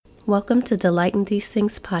Welcome to Delight in These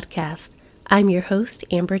Things podcast. I'm your host,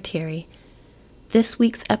 Amber Terry. This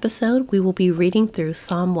week's episode, we will be reading through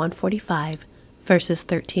Psalm 145, verses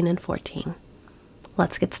 13 and 14.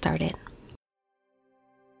 Let's get started.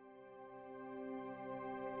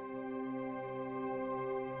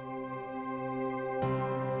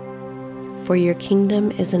 For your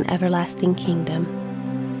kingdom is an everlasting kingdom.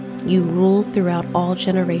 You rule throughout all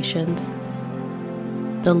generations.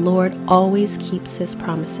 The Lord always keeps his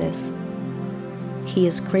promises. He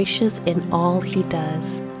is gracious in all he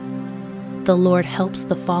does. The Lord helps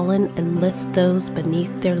the fallen and lifts those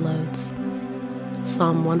beneath their loads.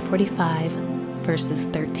 Psalm 145, verses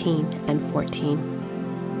 13 and 14.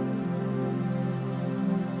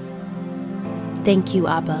 Thank you,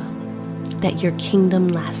 Abba, that your kingdom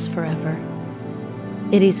lasts forever.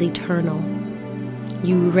 It is eternal.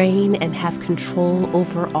 You reign and have control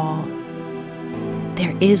over all.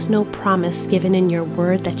 There is no promise given in your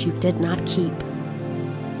word that you did not keep.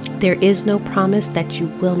 There is no promise that you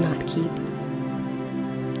will not keep.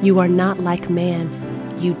 You are not like man.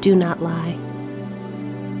 You do not lie.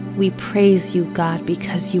 We praise you, God,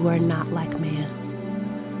 because you are not like man.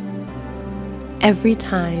 Every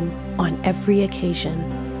time, on every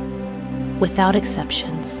occasion, without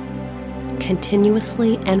exceptions,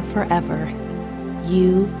 continuously and forever,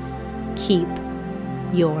 you keep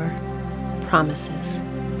your promises.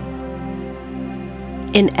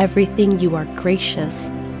 In everything you are gracious,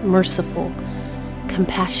 merciful,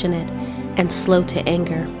 compassionate, and slow to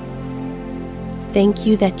anger. Thank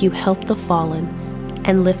you that you help the fallen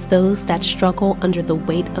and lift those that struggle under the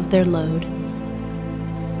weight of their load.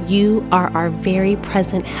 You are our very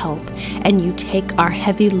present help, and you take our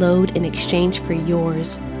heavy load in exchange for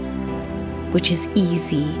yours, which is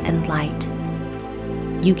easy and light.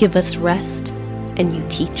 You give us rest, and you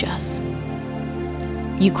teach us.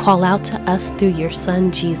 You call out to us through your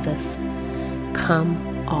Son, Jesus. Come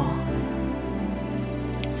all.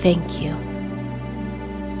 Thank you.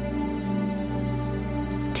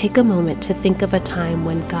 Take a moment to think of a time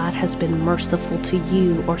when God has been merciful to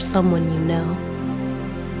you or someone you know.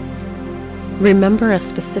 Remember a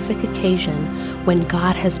specific occasion when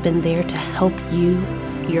God has been there to help you,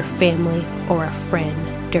 your family, or a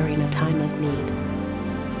friend during a time of need.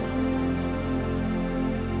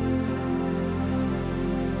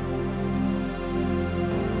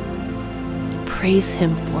 Praise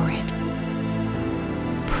him for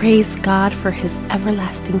it. Praise God for his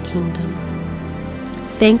everlasting kingdom.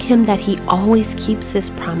 Thank him that he always keeps his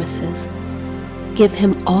promises. Give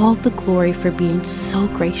him all the glory for being so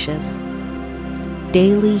gracious.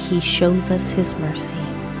 Daily he shows us his mercy.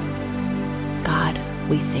 God,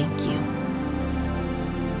 we thank you.